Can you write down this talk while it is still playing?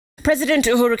President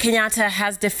Uhuru Kenyatta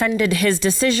has defended his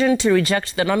decision to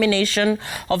reject the nomination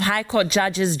of High Court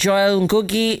judges Joel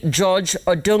Ngugi, George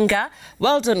Odunga,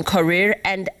 Weldon Korir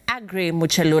and Aggrey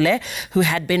Muchelule, who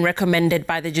had been recommended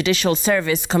by the Judicial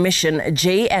Service Commission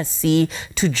JSC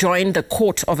to join the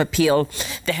Court of Appeal.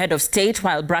 The head of state,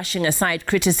 while brushing aside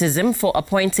criticism for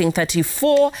appointing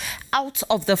 34 out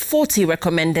of the 40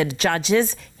 recommended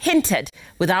judges, hinted,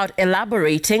 without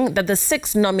elaborating, that the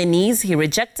 6 nominees he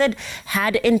rejected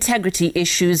had integrity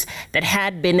issues that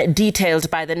had been detailed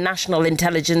by the National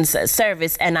Intelligence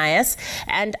Service NIS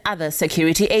and other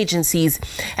security agencies.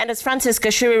 And as Francis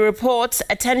Gashuri reports,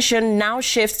 attention now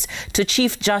shifts to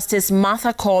Chief Justice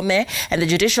Martha Koome and the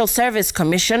Judicial Service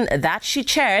Commission that she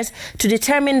chairs to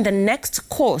determine the next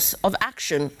course of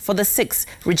action for the 6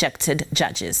 rejected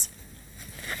judges.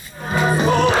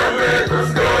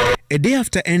 A day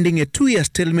after ending a 2-year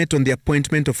stalemate on the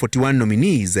appointment of 41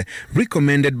 nominees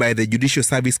recommended by the Judicial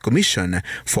Service Commission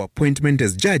for appointment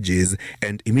as judges,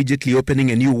 and immediately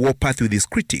opening a new warpath with his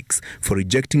critics for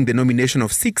rejecting the nomination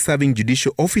of 6 serving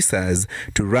judicial officers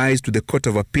to rise to the Court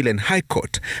of Appeal and High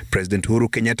Court, President Uhuru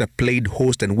Kenyatta played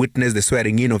host and witnessed the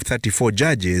swearing-in of 34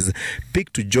 judges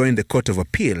picked to join the Court of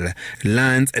Appeal,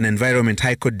 Lands and Environment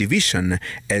High Court Division,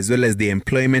 as well as the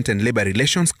Employment and Labor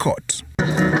Relations Court.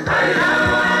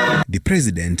 The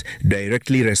president,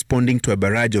 directly responding to a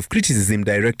barrage of criticism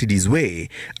directed his way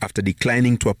after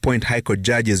declining to appoint High Court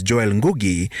judges Joel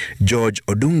Ngugi, George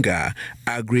Odunga,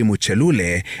 Aggrey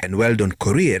Muchelule and Weldon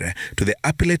Korir to the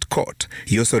Appellate Court.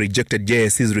 He also rejected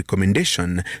JSC's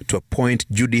recommendation to appoint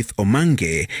Judith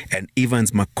Omange and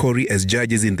Evans Makori as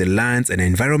judges in the Lands and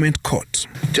Environment Court.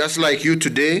 Just like you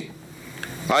today,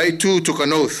 I too took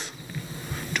an oath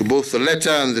to both the letter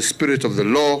and the spirit of the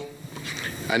law,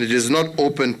 and it is not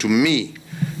open to me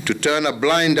to turn a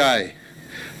blind eye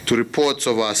to reports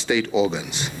of our state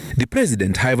organs. The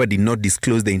president, however, did not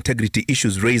disclose the integrity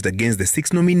issues raised against the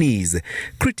 6 nominees,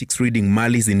 critics reading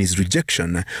malice in his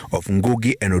rejection of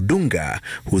Ngugi and Odunga,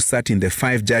 who sat in the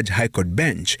 5-judge High Court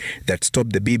bench that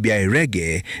stopped the BBI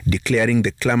reggae, declaring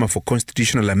the clamor for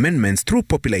constitutional amendments through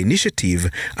popular initiative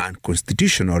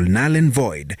unconstitutional, null and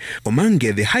void.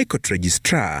 Omange, the High Court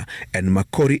registrar, and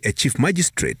Makori, a chief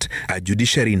magistrate, are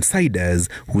judiciary insiders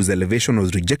whose elevation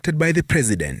was rejected by the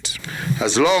president.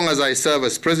 As long as I serve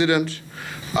as president,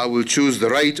 I will choose the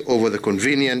right over the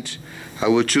convenient. I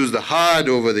will choose the hard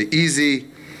over the easy.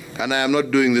 And I am not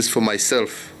doing this for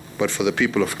myself, but for the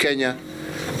people of Kenya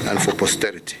and for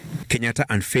posterity. Kenyatta,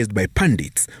 unfazed by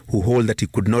pundits who hold that he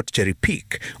could not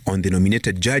cherry-pick on the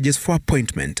nominated judges for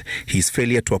appointment. His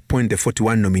failure to appoint the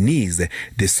 41 nominees,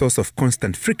 the source of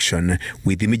constant friction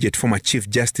with immediate former Chief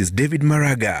Justice David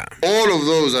Maraga. All of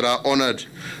those that are honored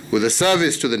with a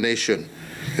service to the nation,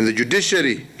 in the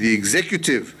judiciary, the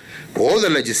executive, or the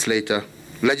legislature,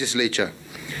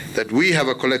 that we have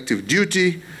a collective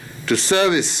duty to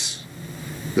service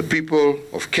the people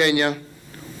of Kenya,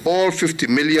 all 50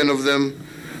 million of them,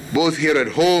 both here at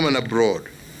home and abroad.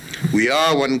 We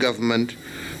are one government,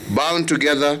 bound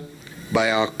together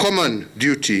by our common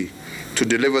duty to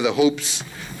deliver the hopes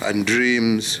and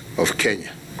dreams of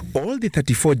Kenya. All the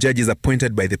 34 judges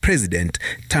appointed by the president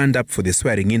turned up for the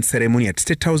swearing-in ceremony at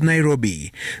State House,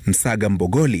 Nairobi. Msaga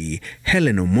Mbogoli,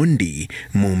 Helen Omundi,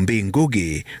 Mumbi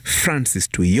Ngugi, Francis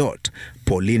Tuyot,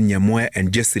 Pauline Nyamoya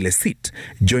and Jesse Lesit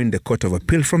joined the Court of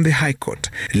Appeal from the High Court.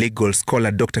 Legal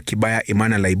scholar Dr. Kibaya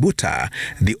Imana Laibuta,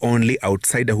 the only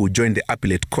outsider who joined the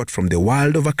Appellate Court from the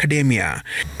world of academia.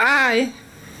 I,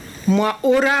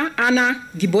 Mwaura Anna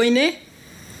Giboine,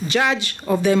 Judge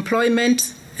of the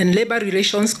Employment and Labor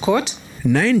Relations Court.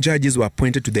 9 judges were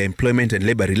appointed to the Employment and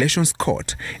Labor Relations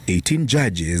Court. 18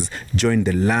 judges joined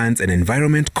the Lands and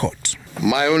Environment Court.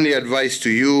 My only advice to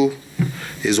you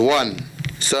is 1,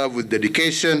 serve with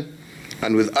dedication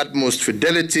and with utmost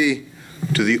fidelity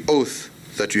to the oath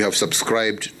that you have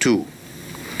subscribed to.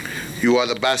 You are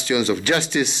the bastions of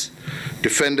justice,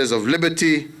 defenders of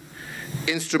liberty,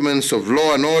 instruments of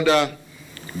law and order,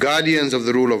 guardians of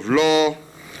the rule of law,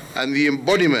 and the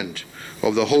embodiment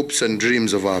of the hopes and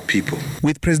dreams of our people.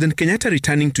 With President Kenyatta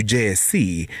returning to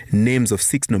JSC, names of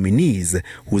 6 nominees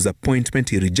whose appointment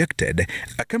he rejected,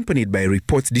 accompanied by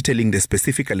reports detailing the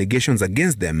specific allegations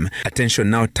against them, attention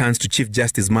now turns to Chief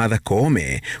Justice Martha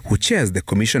Koome, who chairs the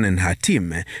commission and her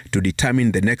team to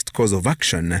determine the next course of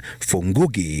action for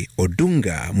Ngugi,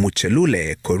 Odunga,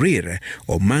 Muchelule, Korir,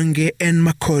 Omange and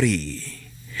Makori.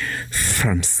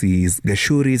 Francis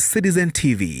Gashuri, Citizen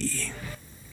TV.